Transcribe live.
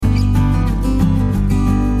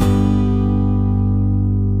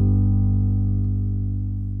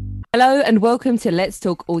Hello and welcome to Let's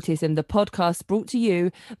Talk Autism, the podcast brought to you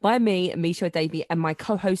by me, Misha Davey, and my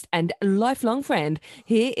co-host and lifelong friend.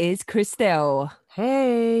 Here is Christelle.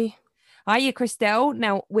 Hey. Hiya, Christelle.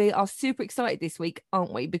 Now we are super excited this week,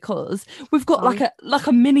 aren't we? Because we've got Oh. like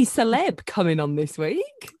a mini celeb coming on this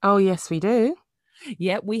week. Oh, yes, we do.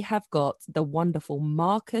 Yeah, we have got the wonderful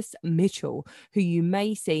Marcus Mitchell, who you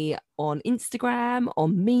may see on Instagram,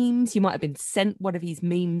 on memes. You might have been sent one of his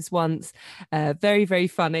memes once. Very, very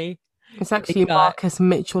funny. It's actually Marcus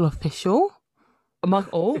Mitchell Official.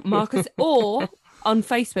 Marcus, or on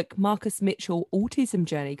Facebook, Marcus Mitchell Autism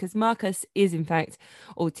Journey, because Marcus is in fact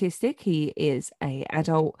autistic. He is an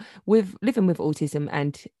adult living with autism,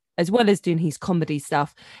 and as well as doing his comedy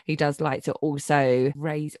stuff, he does like to also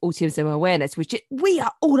raise autism awareness, which we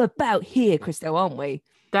are all about here, Christelle, aren't we?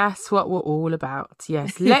 That's what we're all about.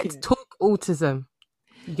 Yes. Let's talk autism.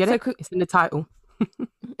 You get it? It's in the title.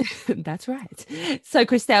 That's right. So,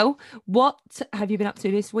 Christelle, what have you been up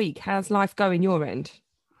to this week? How's life going your end?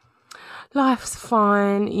 Life's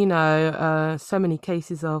fine, so many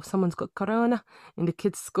cases of someone's got corona in the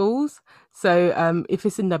kids' schools. So if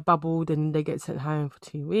it's in their bubble, then they get sent home for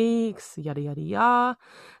 2 weeks, yada, yada, yada.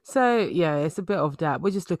 So, yeah, it's a bit of that.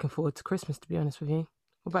 We're just looking forward to Christmas, to be honest with you.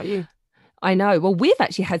 What about you? I know. Well, we've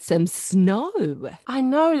actually had some snow. I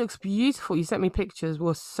know. It looks beautiful. You sent me pictures.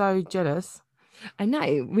 We're so jealous. I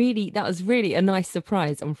know, really, that was really a nice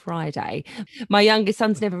surprise on Friday. My youngest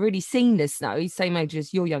son's never really seen the snow. He's same age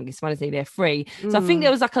as your youngest one, isn't he? They're 3. So I think there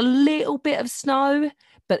was like a little bit of snow,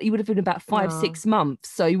 but he would have been about 5-6 months,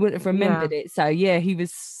 so he wouldn't have remembered it. So yeah, he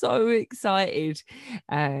was so excited.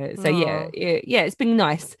 Yeah, it's been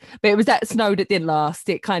nice. But it was that snow that didn't last.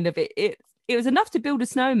 It kind of it was enough to build a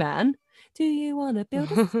snowman. Do you want to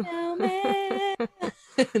build a snowman?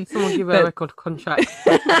 Someone give her a record contract.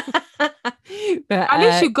 But at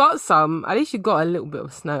least you got some. At least you got a little bit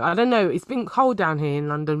of snow. I don't know. It's been cold down here in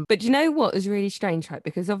London. But you know what was really strange, right?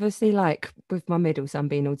 Because obviously, like with my middle son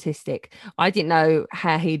being autistic, I didn't know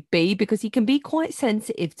how he'd be because he can be quite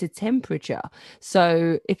sensitive to temperature.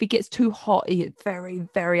 So if he gets too hot, he gets very,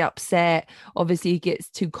 very upset. Obviously, he gets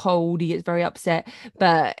too cold, he gets very upset.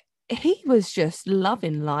 But he was just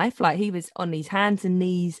loving life. Like he was on his hands and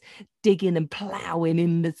knees digging and ploughing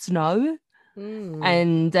in the snow.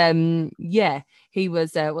 And he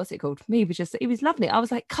was what's it called? He was loving it. I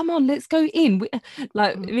was like, come on, let's go in.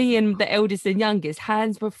 Me and the eldest and youngest,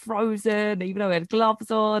 hands were frozen, even though we had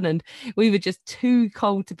gloves on, and we were just too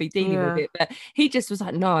cold to be dealing with it. But he just was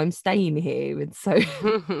like, no, I'm staying here. And so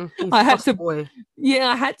I had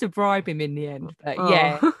to bribe him in the end. But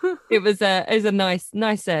it was a nice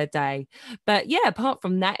day. But yeah, apart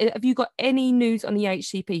from that, have you got any news on the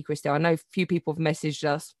HCP, Christelle? I know a few people have messaged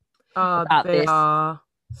us. They are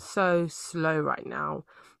so slow right now,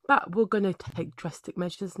 but we're going to take drastic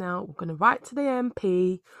measures now. We're going to write to the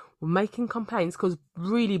MP. We're making complaints because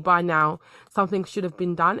really by now something should have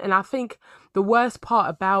been done. And I think the worst part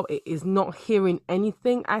about it is not hearing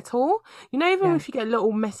anything at all. Even if you get a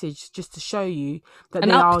little message just to show you that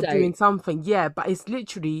they are doing something. Yeah, but it's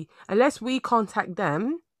literally, unless we contact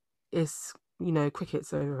them, it's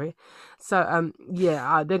cricket's over here. So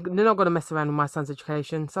they're not going to mess around with my son's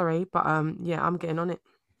education. Sorry, but I'm getting on it.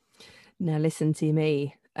 Now listen to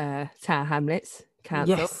me, Tower Hamlets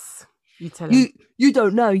Council. Yes, you tell him. You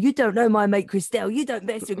don't know my mate Christelle. You don't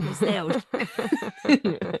mess with Christelle.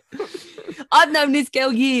 I've known this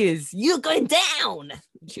girl years. You're going down.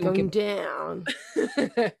 Down.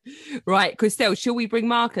 Right, Christelle, shall we bring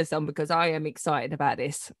Marcus on, because I am excited about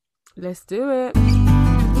this? Let's do it.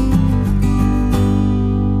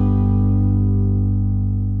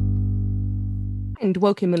 And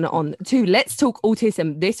welcome on to Let's Talk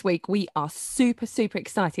Autism. This week we are super, super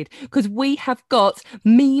excited because we have got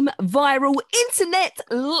meme viral internet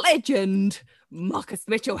legend Marcus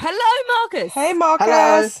Mitchell. Hello, Marcus. Hey, Marcus.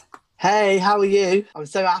 Hello. Hey, how are you? I'm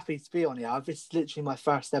so happy to be on here. This is literally my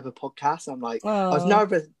first ever podcast. I'm like, I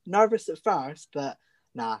was nervous at first, but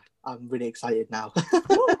nah, I'm really excited now.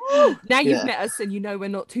 Now you've met us and you know we're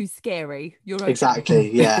not too scary. You're okay.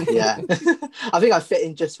 Exactly. Yeah. I think I fit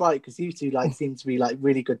in just right because you two seem to be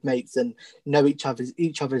really good mates and know each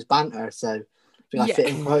other's banter. So I think I fit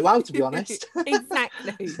in quite well, to be honest.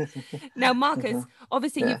 Exactly. Now, Marcus,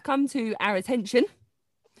 obviously you've come to our attention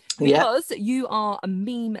because you are a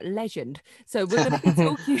meme legend. So we're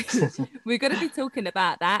going to be talking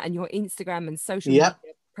about that and your Instagram and social media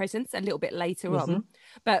presence a little bit later on.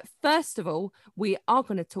 But first of all, we are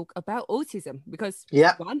going to talk about autism because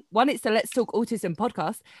one, it's the Let's Talk Autism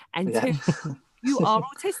podcast, and two, you are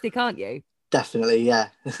autistic, aren't you? Definitely, yeah.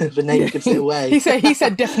 The name gives it away. He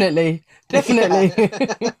said definitely. Definitely.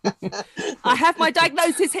 I have my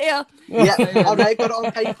diagnosis here. Yeah, all right, got it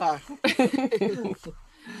on paper.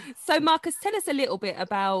 So, Marcus, tell us a little bit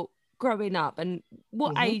about growing up and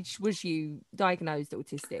what age was you diagnosed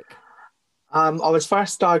autistic? I was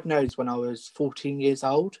first diagnosed when I was 14 years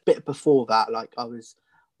old. A bit before that, like I was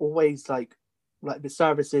always like the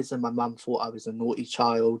services, and my mum thought I was a naughty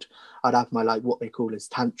child. I'd have my like what they call as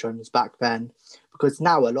tantrums back then, because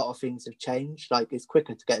now a lot of things have changed. Like it's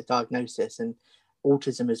quicker to get a diagnosis, and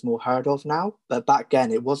autism is more heard of now. But back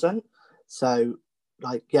then it wasn't. So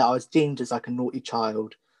like yeah, I was deemed as like a naughty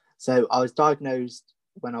child. So I was diagnosed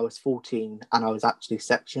when I was 14, and I was actually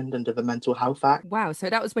sectioned under the Mental Health Act. Wow, so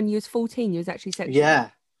that was when you was 14, you was actually sectioned? Yeah,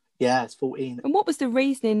 it's 14. And what was the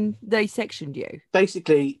reasoning they sectioned you?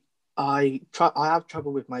 Basically, I have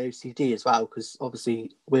trouble with my OCD as well, because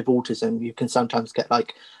obviously with autism you can sometimes get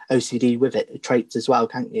like OCD with it, traits as well,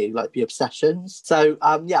 can't you? Like the obsessions. So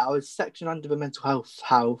I was sectioned under the Mental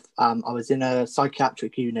Health. I was in a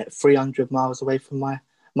psychiatric unit 300 miles away from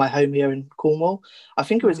my home here in Cornwall. I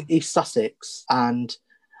think it was East Sussex, and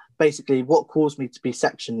basically what caused me to be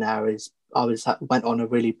sectioned there is I went on a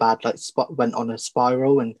really bad went on a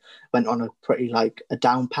spiral and went on a pretty like a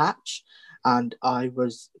down patch, and I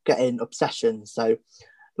was getting obsessions. So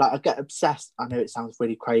like I get obsessed, I know it sounds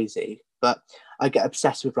really crazy, but I get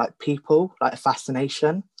obsessed with like people, like a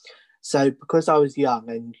fascination. So because I was young,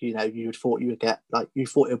 and you know, you thought it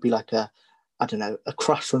would be like a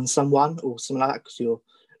crush on someone or something like that, because you're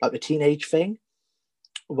like the teenage thing.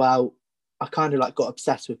 Well, I kind of like got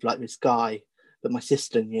obsessed with like this guy that my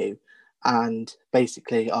sister knew, and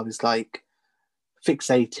basically I was like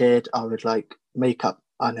fixated. I would like make up,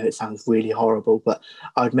 I know it sounds really horrible, but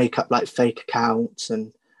I would make up like fake accounts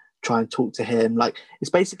and try and talk to him. Like it's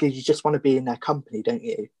basically you just want to be in their company, don't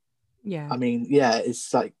you? Yeah. I mean, yeah,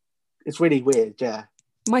 it's like it's really weird. Yeah.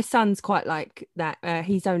 My son's quite like that.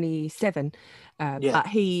 He's only 7, but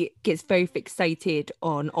he gets very fixated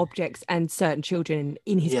on objects and certain children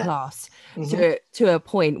in his class to a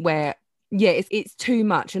point where, it's too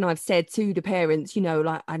much. And I've said to the parents, you know,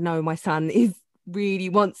 like, I know my son really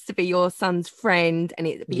wants to be your son's friend,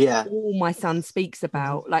 and all my son speaks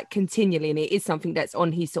about like continually, and it is something that's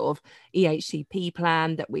on his sort of EHCP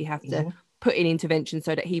plan that we have to put in intervention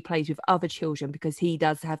so that he plays with other children, because he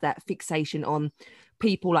does have that fixation on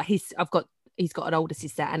people. Like he's got an older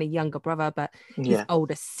sister and a younger brother, but his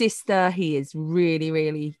older sister he is really,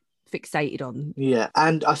 really fixated on.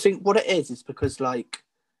 And I think what it is because like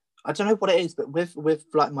I don't know what it is, but with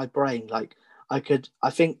like my brain, like I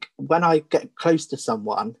think when I get close to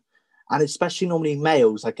someone, and especially normally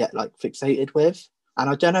males, I get like fixated with, and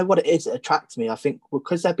I don't know what it is that attracts me. I think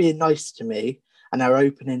because they're being nice to me and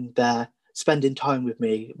they're spending time with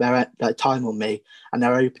me, they're like time on me, and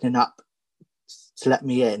they're opening up to let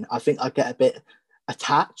me in. I think I get a bit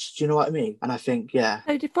attached. Do you know what I mean? And I think, So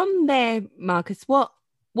from there, Marcus, what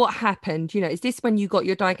happened? You know, is this when you got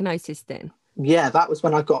your diagnosis then? Yeah, that was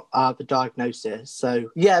when I got the diagnosis.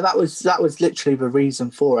 So yeah, that was literally the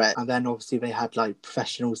reason for it. And then obviously they had like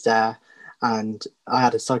professionals there, and I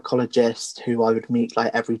had a psychologist who I would meet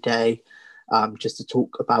like every day, just to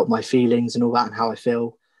talk about my feelings and all that and how I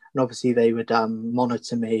feel. And obviously they would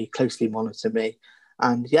closely monitor me.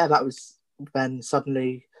 And yeah, that was then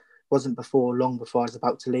suddenly, wasn't long before I was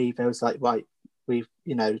about to leave. It was like, right, we've,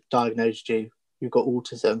 diagnosed you. You've got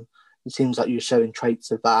autism. It seems like you're showing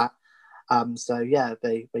traits of that. So yeah,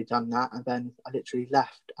 they done that, and then I literally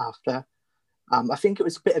left after. I think it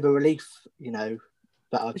was a bit of a relief, that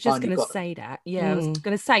I was just going to say that. Yeah, I was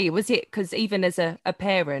going to say, was it because even as a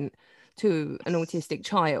parent to an autistic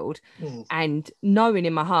child, and knowing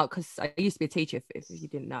in my heart, because I used to be a teacher, if you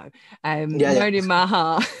didn't know, knowing in my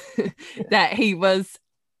heart that he was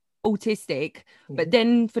autistic, but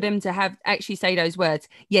then for them to have actually say those words,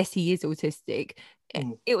 yes, he is autistic.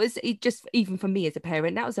 It just, even for me as a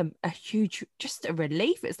parent, that was a huge, just a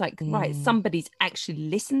relief. It's like, right, somebody's actually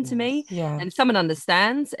listened to me, and someone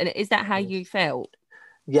understands. And is that how you felt?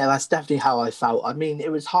 Yeah, that's definitely how I felt. I mean,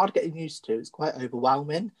 it was hard getting used to. It was quite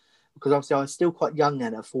overwhelming, because obviously I was still quite young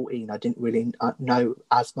then at 14. I didn't really know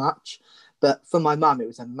as much. But for my mum, it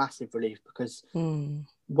was a massive relief, because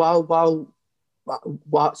while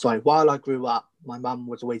I grew up, my mum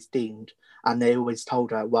was always deemed, and they always told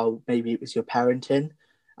her, well, maybe it was your parenting.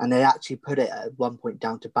 And they actually put it at one point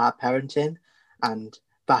down to bad parenting. And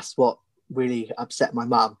that's what really upset my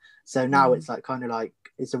mum. So now it's like kind of like,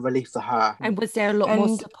 it's a relief for her. And was there a lot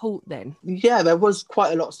more support then? Yeah, there was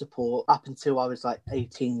quite a lot of support up until I was like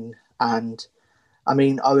 18. And I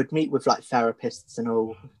mean, I would meet with like therapists and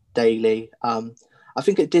all daily. I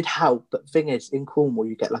think it did help. But the thing is, in Cornwall,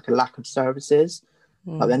 you get like a lack of services.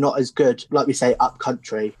 Like they're not as good, like we say, up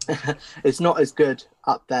country. It's not as good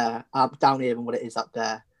up there, down here than what it is up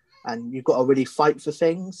there. And you've got to really fight for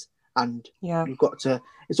things. And you've got to,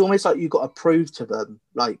 it's almost like you've got to prove to them,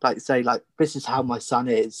 like say, like, this is how my son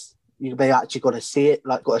is. They actually got to see it,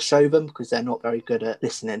 like, got to show them, because they're not very good at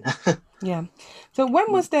listening. Yeah. So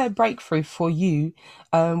when was there a breakthrough for you?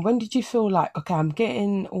 When did you feel like, okay, I'm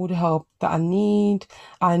getting all the help that I need.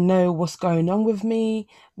 I know what's going on with me.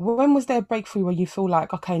 When was there a breakthrough where you feel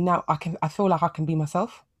like, okay, now I feel like I can be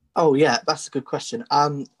myself? Oh yeah, that's a good question.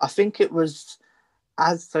 I think it was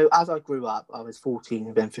as I grew up, I was 14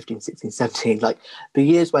 and then 15, 16, 17. Like, the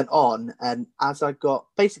years went on, and as I got,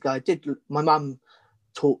 basically, my mum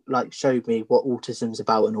showed me what autism's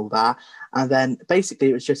about and all that. And then basically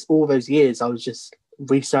it was just all those years I was just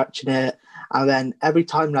researching it. And then every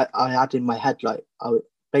time, like, I had in my head, like, I would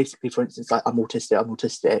basically, for instance, like, I'm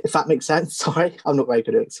autistic, if that makes sense. Sorry, I'm not very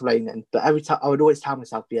good at explaining, but every time I would always tell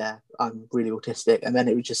myself, yeah, I'm really autistic, and then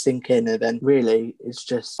it would just sink in, and then really it's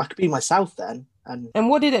just, I could be myself then. And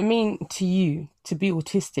what did it mean to you to be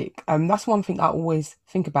autistic? That's one thing I always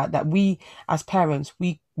think about, that we as parents,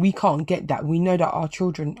 we can't get that. We know that our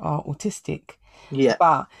children are autistic. Yeah.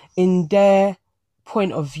 But in their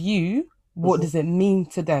point of view, what does it mean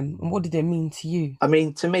to them? And what did it mean to you? I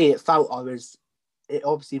mean, to me, it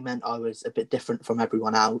obviously meant I was a bit different from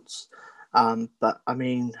everyone else. But I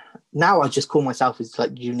mean, now I just call myself as,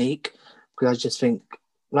 like, unique, because I just think,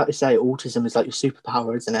 like they say, autism is like your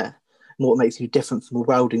superpower, isn't it? And what makes you different from the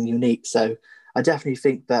world and unique. So I definitely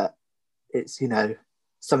think that it's,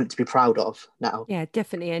 something to be proud of now. Yeah,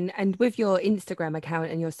 definitely. And with your Instagram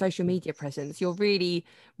account and your social media presence, you're really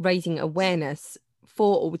raising awareness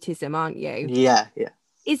for autism, aren't you? Yeah.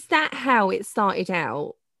 Is that how it started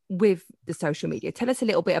out with the social media? Tell us a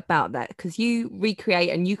little bit about that, because you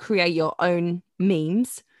recreate and you create your own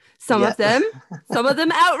memes. Some of them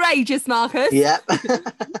outrageous, Marcus. Yeah.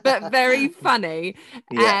 But very funny.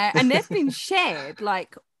 Yeah. And they've been shared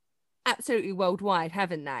like absolutely worldwide,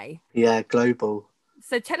 haven't they? Yeah, global.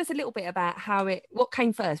 So tell us a little bit about what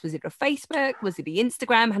came first. Was it the Facebook? Was it the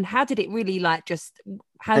Instagram? And how did it really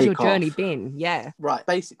how's your journey been? Yeah. Right.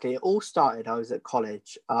 Basically, it all started, I was at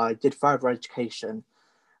college. I did further education,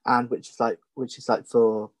 and which is like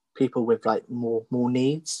for people with like more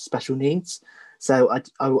needs, special needs. So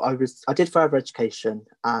I did further education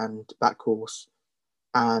and that course,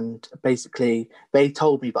 and basically they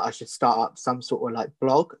told me that I should start up some sort of like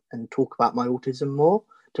blog and talk about my autism more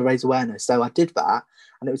to raise awareness. So I did that,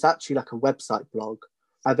 and it was actually like a website blog.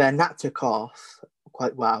 And then that took off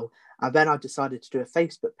quite well. And then I decided to do a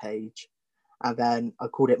Facebook page, and then I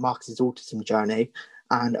called it Marcus's Autism Journey.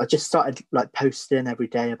 And I just started like posting every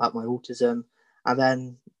day about my autism. And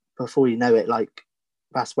then before you know it, like,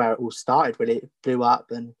 that's where it all started, really. It blew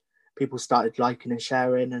up, and people started liking and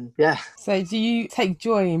sharing, and yeah. So do you take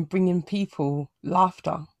joy in bringing people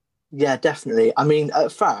laughter? Yeah, definitely. I mean,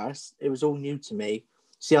 at first, it was all new to me.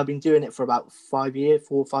 See, I've been doing it for about 4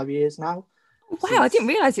 or 5 years now. Wow, I didn't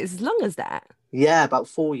realise it was as long as that. Yeah, about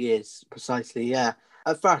 4 years precisely, yeah.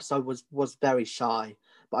 At first, I was very shy.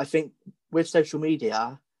 But I think with social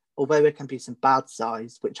media, although there can be some bad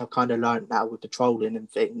sides, which I've kind of learned now with the trolling and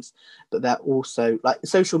things, but they're also, like,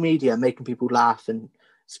 social media making people laugh and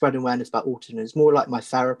spreading awareness about autism is more like my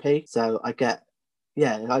therapy. So I get,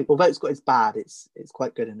 yeah, like, although it's got its bad, it's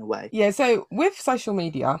quite good in a way. Yeah, so with social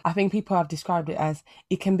media, I think people have described it as,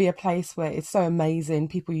 it can be a place where it's so amazing,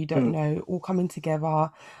 people you don't know all coming together,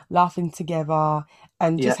 laughing together,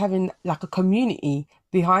 and just having like a community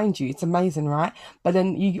behind you. It's amazing, right? But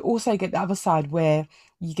then you also get the other side where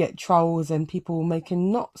you get trolls and people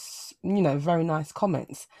making not, very nice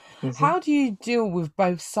comments. How do you deal with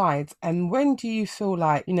both sides? And when do you feel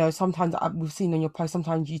like, sometimes we've seen on your post,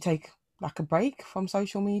 sometimes you take like a break from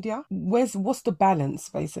social media? What's the balance,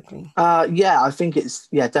 basically? I think it's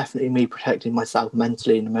definitely me protecting myself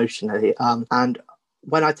mentally and emotionally. And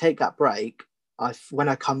when I take that break, I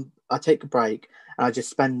take a break and I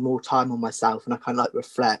just spend more time on myself, and I kind of like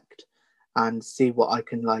reflect and see what I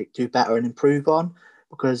can like do better and improve on.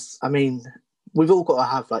 Because I mean, we've all got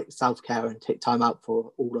to have like self-care and take time out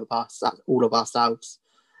for all of ourselves.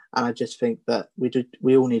 And I just think that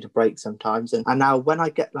we all need a break sometimes. And now when I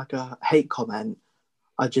get like a hate comment,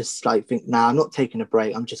 I just like think, nah, I'm not taking a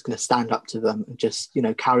break. I'm just going to stand up to them and just,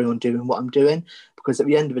 carry on doing what I'm doing. Because at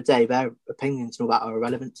the end of the day, their opinions and all that are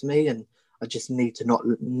irrelevant to me. And I just need to not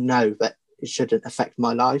know that it shouldn't affect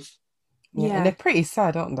my life. Yeah. And they're pretty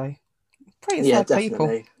sad, aren't they? Pretty sad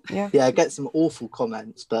people. Yeah, I get some awful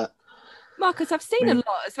comments, but Marcus, I've seen a lot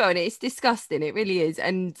as well, and it's disgusting. It really is.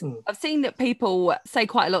 And I've seen that people say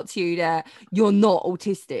quite a lot to you that you're not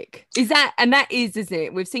autistic. That is, isn't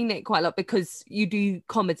it? We've seen it quite a lot because you do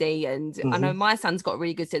comedy, and I know my son's got a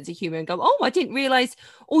really good sense of humour and go, oh, I didn't realise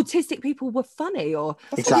autistic people were funny, or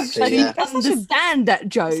exactly, I understand that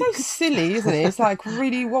joke. It's so silly, isn't it? It's like,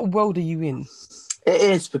 really, what world are you in? It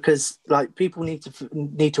is, because like people need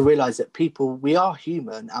to realize that we are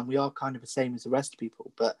human and we are kind of the same as the rest of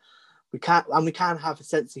people, but we can have a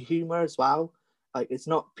sense of humor as well. Like, it's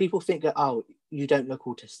not, people think that, oh, you don't look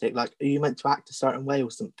autistic, like, are you meant to act a certain way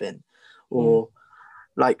or something? Or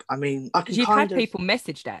like, I mean, I can you've had people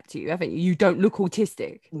message that to you, haven't you? You don't look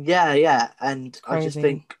autistic. Yeah, and I just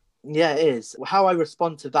think, yeah, it is. How I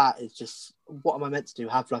respond to that is just, what am I meant to do?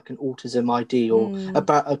 Have like an autism ID or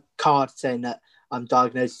a card saying that I'm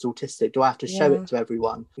diagnosed as autistic? Do I have to show it to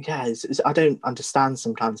everyone? Yeah, I don't understand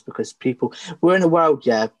sometimes, because we're in a world,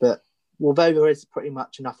 but although there is pretty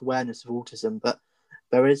much enough awareness of autism, but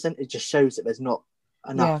there isn't. It just shows that there's not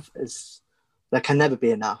enough. There can never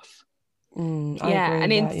be enough. And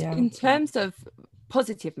in terms of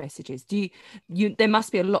positive messages, there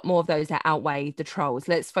must be a lot more of those that outweigh the trolls.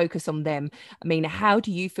 Let's focus on them. I mean, how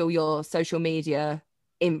do you feel your social media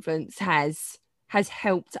influence has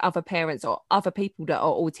helped other parents or other people that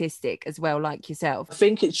are autistic as well, like yourself? I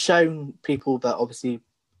think it's shown people that obviously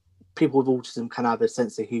people with autism can have a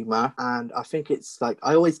sense of humour, and I think it's like,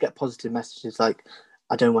 I always get positive messages like,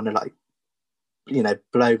 I don't want to, like,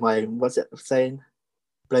 blow my own, what's it saying?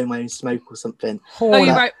 Blow my own smoke or something. Blow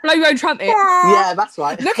your own trumpet. Yeah, that's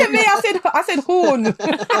right. Look at me, I said horn.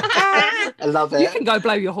 I love it. You can go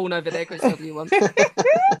blow your horn over there, Chris, if you want.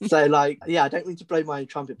 So like, I don't need to blow my own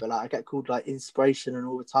trumpet, but like, I get called like inspiration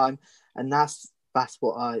all the time, and that's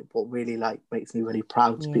what really like makes me really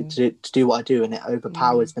proud to do what I do, and it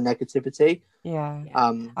overpowers the negativity.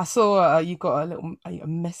 I saw you got a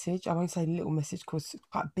message, I won't say little message because it's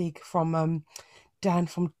quite big, from Dan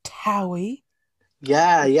from Towie.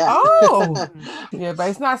 Yeah. Oh, yeah,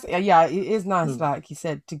 but it's nice. Yeah, it is nice, like you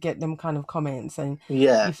said, to get them kind of comments, and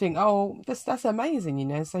you think, oh, that's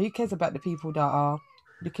amazing, So who cares about the people that are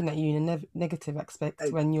looking at you in a negative aspect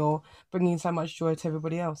when you're bringing so much joy to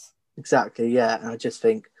everybody else? Exactly, yeah. And I just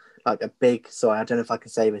think, like, sorry, I don't know if I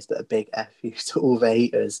can say this, but a big F you to all the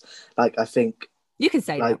haters. Like, I think you can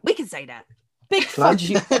say that. We can say that. Big fudge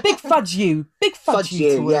you. Big fudge you. Big fudge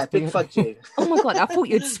you. Yeah, big fudge you. Oh my God, I thought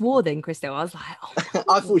you'd swore then, Christelle. I was like, oh.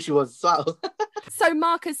 I thought she was as well. So,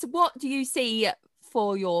 Marcus, what do you see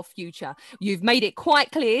for your future? You've made it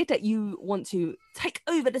quite clear that you want to take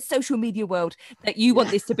over the social media world, that you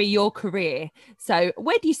want this to be your career. So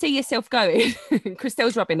where do you see yourself going?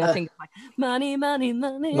 Christelle's rubbing her fingers like, money.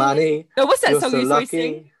 Oh, what's that song you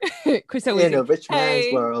sing? Christelle was in a rich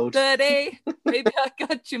man's world. Buddy, maybe I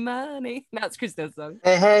got your money. That's Christelle's song.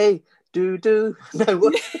 Hey, do. No,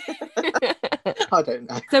 what? I don't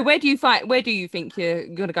know. So where do you think you're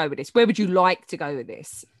going to go with this? Where would you like to go with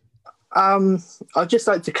this? I'd just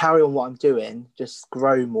like to carry on what I'm doing, just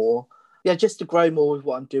grow more. Yeah, just to grow more with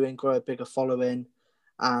what I'm doing, grow a bigger following,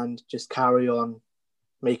 and just carry on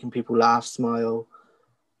making people laugh, smile.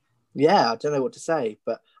 Yeah, I don't know what to say,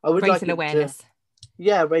 but I would raising awareness.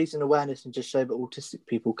 Raising awareness, and just show that autistic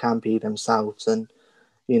people can be themselves, and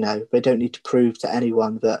they don't need to prove to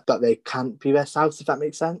anyone that they can't be themselves, if that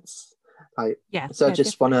makes sense. I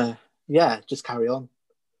just want to just carry on.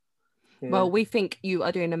 Yeah. Well, we think you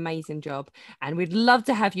are doing an amazing job, and we'd love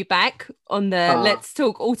to have you back on the Let's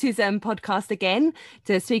Talk Autism podcast again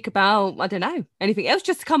to speak about, I don't know, anything else,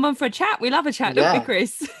 just to come on for a chat. We love a chat, don't we,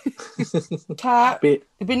 Chris? Chat. It'd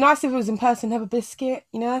be nice if it was in person, have a biscuit,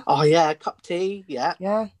 Oh, yeah, a cup of tea, yeah.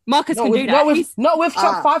 Yeah. Marcus can do that. Not with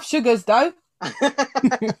 5 sugars, though.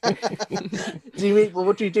 Do you mean,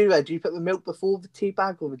 what do you do there? Do you put the milk before the tea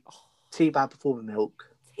bag, or the tea bag before the milk?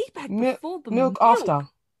 Tea bag before the milk after.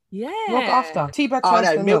 Yeah. Milk after. Tea bag first.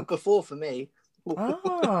 Oh no, milk before for me.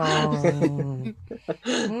 Oh.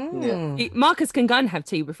 Marcus can go and have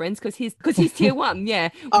tea with friends because he's tier 1. Yeah.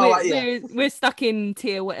 We're stuck in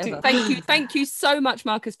tier whatever. Thank you so much,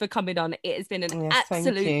 Marcus, for coming on. It has been an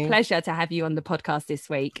absolute pleasure to have you on the podcast this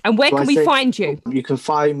week. And where can we find you? You can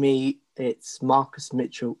find me. It's Marcus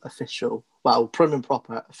Mitchell Official. Well, prim and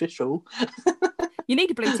proper official. You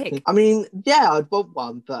need a blue tick. I mean, I'd want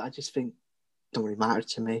one, but I just think it don't really matter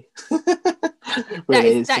to me.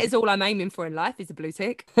 That is all I'm aiming for in life, is a blue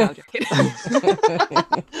tick. No, I'm joking.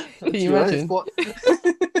 Can you imagine?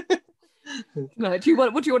 No, what do you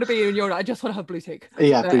want to be in your life? I just want to have blue tick.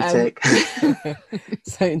 Yeah, blue tick.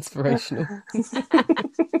 So inspirational.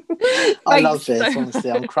 I love this,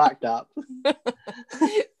 honestly. I'm cracked up.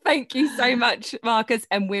 Thank you so much, Marcus,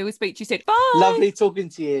 and we will speak to you soon. Bye. Lovely talking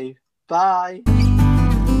to you. Bye.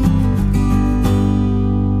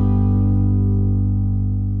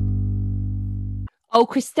 Oh,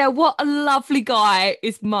 Christelle, what a lovely guy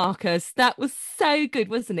is Marcus. That was so good,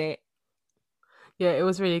 wasn't it? Yeah, it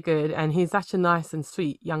was really good. And he's such a nice and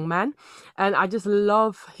sweet young man. And I just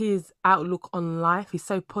love his outlook on life. He's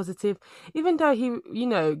so positive. Even though he,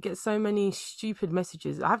 gets so many stupid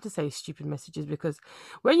messages. I have to say stupid messages because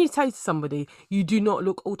when you say to somebody, you do not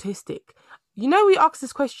look autistic. We asked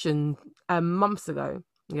this question months ago.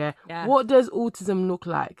 Yeah. What does autism look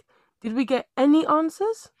like? Did we get any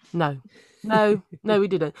answers? No, we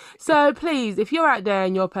didn't. So please, if you're out there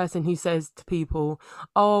and you're a person who says to people,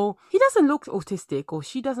 oh, he doesn't look autistic or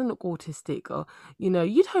she doesn't look autistic or, you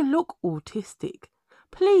don't look autistic.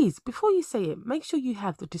 Please, before you say it, make sure you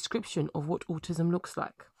have the description of what autism looks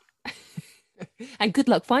like. And good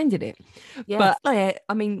luck finding it. Yes. But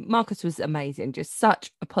Marcus was amazing, just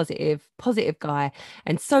such a positive guy,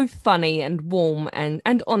 and so funny and warm and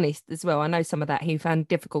honest as well. I know some of that he found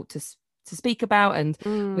difficult to speak about, and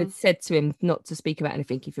we'd said to him not to speak about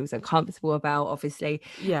anything he feels uncomfortable about, obviously.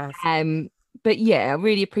 Yes. But yeah, I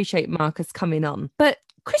really appreciate Marcus coming on. But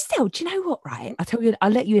Christelle, do you know what, right?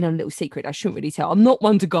 I'll let you in on a little secret I shouldn't really tell. I'm not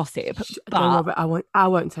one to gossip, but I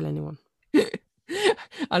won't tell anyone.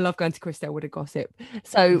 I love going to Christelle with a gossip.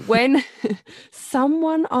 So when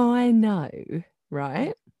someone I know,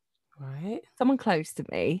 right, someone close to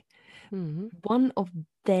me, one of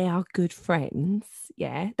their good friends,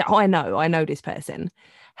 that I know this person,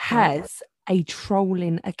 has a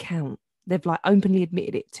trolling account. They've openly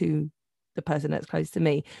admitted it to the person that's close to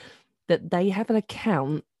me, that they have an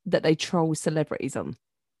account that they troll celebrities on.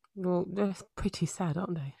 Well, they're pretty sad,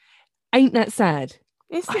 aren't they? Ain't that sad?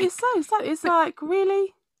 It's so sad. It's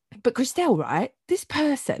really. But Christelle, right? This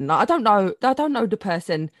person, I don't know the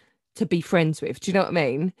person to be friends with. Do you know what I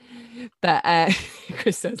mean? But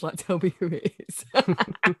Christelle's tell me who it is.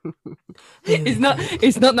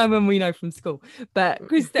 It's not no one we know from school. But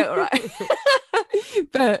Christelle, right?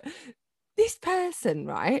 But this person,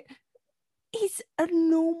 right, is a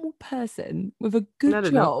normal person with a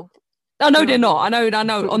good job. Oh, no, they're not. I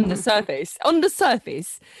know. On the surface,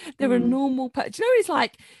 they're a normal person. Do you know, it's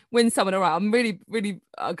like when someone, all right, I'm really, really,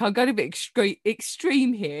 I'm going a bit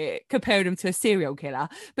extreme here, comparing them to a serial killer.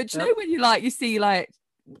 But do you know when you see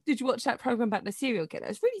did you watch that program about the serial killer?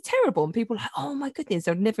 It's really terrible, and people are like, oh my goodness,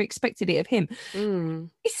 I've never expected it of him.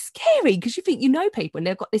 It's scary because you think you know people and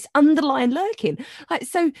they've got this underlying lurking.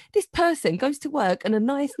 So this person goes to work and a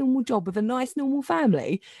nice normal job with a nice normal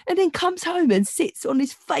family, and then comes home and sits on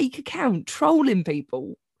his fake account trolling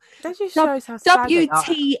people. That just shows how sad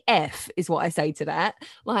WTF is what I say to that.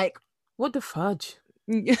 What the fudge?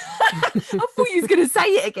 I thought you was going to say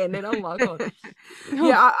it again then. Oh my God.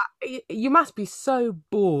 Yeah, you must be so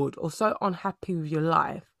bored or so unhappy with your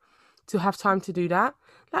life to have time to do that.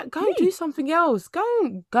 Go and do something else. Go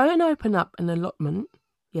and open up an allotment,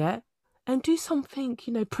 and do something,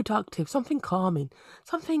 productive, something calming,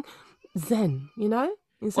 something zen,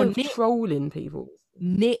 instead of trolling people.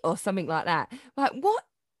 Knit or something like that. What?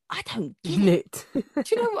 I don't get it. Do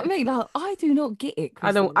you know what I mean? I do not get it.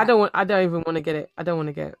 I don't even want to get it. I don't want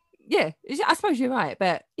to get it. Yeah, I suppose you're right,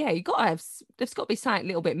 but yeah, there's got to be something a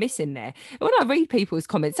little bit missing there. And when I read people's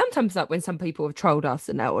comments, sometimes when some people have trolled us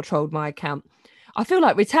or trolled my account, I feel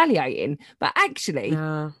like retaliating, but actually,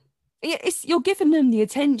 you're giving them the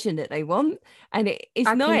attention that they want, and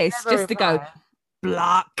it's nice just to go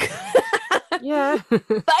block. Yeah. Bye.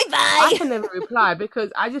 I can never reply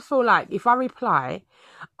because I just feel like if I reply,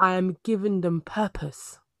 I am giving them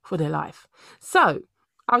purpose for their life. So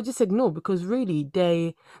I'll just ignore, because really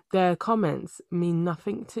their comments mean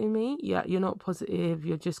nothing to me. Yeah, you're not positive.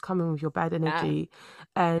 You're just coming with your bad energy.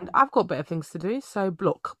 And I've got better things to do. So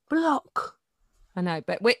block. I know,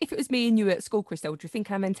 but if it was me and you at school, Christelle, do you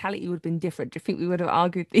think our mentality would have been different? Do you think we would have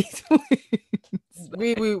argued these points?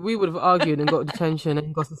 We would have argued and got detention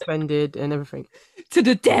and got suspended and everything. To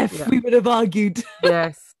the death, we would have argued.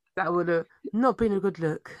 Yes, that would have not been a good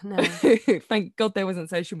look. No. Thank God there wasn't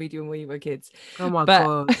social media when we were kids. Oh my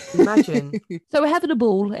God, imagine. So we're having a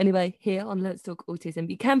ball anyway here on Let's Talk Autism.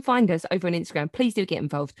 You can find us over on Instagram. Please do get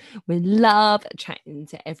involved. We love chatting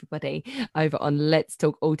to everybody over on Let's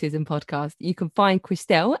Talk Autism podcast. You can find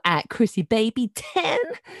Christelle at ChrissyBaby10. Yes.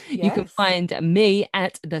 You can find me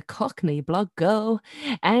at the Cockney Blog Girl.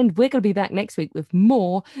 And we're going to be back next week with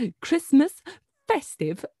more Christmas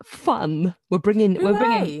festive fun. We're bringing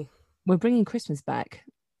Christmas back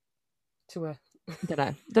to a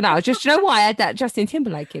don't know. Just, you know why I had that Justin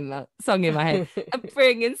Timberlake song in my head? I'm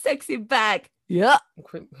bringing sexy back. Yeah.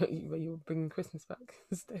 You're bringing Christmas back.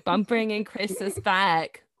 I'm bringing Christmas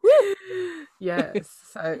back. Yes.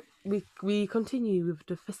 So we continue with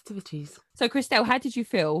the festivities. So, Christelle, how did you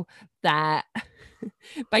feel that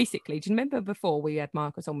basically, do you remember before we had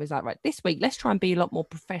Marcus on, was like, right, this week, let's try and be a lot more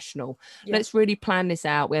professional. Yeah. Let's really plan this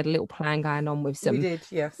out. We had a little plan going on with some, we did,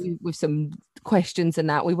 yes, with some questions and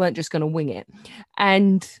that. We weren't just going to wing it.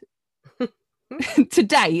 And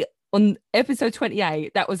today on episode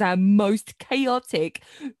 28, that was our most chaotic,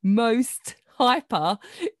 most hyper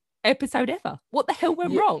episode ever. What the hell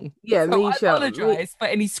went wrong? Yeah, so I apologise for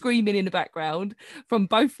any screaming in the background from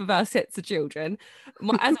both of our sets of children.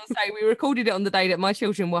 As I say, we recorded it on the day that my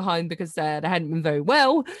children were home because they hadn't been very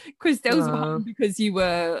well. Christelle's were home because you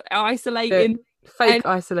were isolating. Fake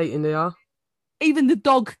isolating, they are. Even the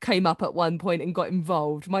dog came up at one point and got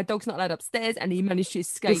involved. My dog's not allowed upstairs and he managed to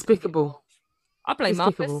escape. Despicable. I blame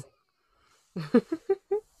Marcus.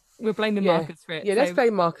 We're blaming Marcus for it. Yeah, let's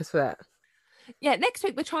blame Marcus for that. Yeah, next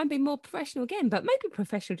week we'll try and be more professional again, but maybe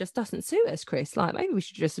professional just doesn't suit us, Chris. Like maybe we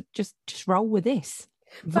should just roll with this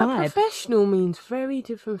vibe. But professional means very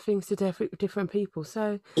different things to different people.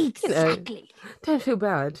 So exactly, don't feel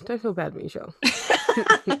bad. Don't feel bad, Michelle.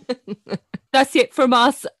 That's it from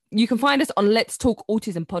us. You can find us on Let's Talk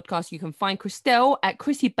Autism Podcast. You can find Christelle at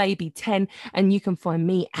ChrissyBaby10 and you can find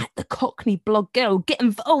me at the Cockney Blog Girl. Get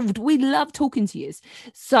involved. We love talking to you.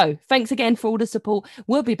 So thanks again for all the support.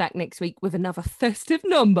 We'll be back next week with another festive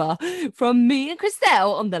number from me and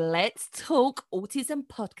Christelle on the Let's Talk Autism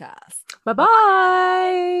Podcast.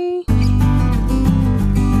 Bye-bye.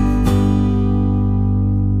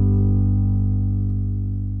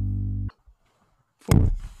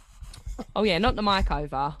 Oh yeah, knock the mic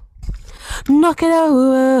over. Knock it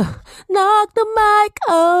over. Knock the mic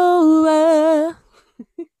over.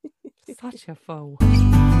 Such a fool.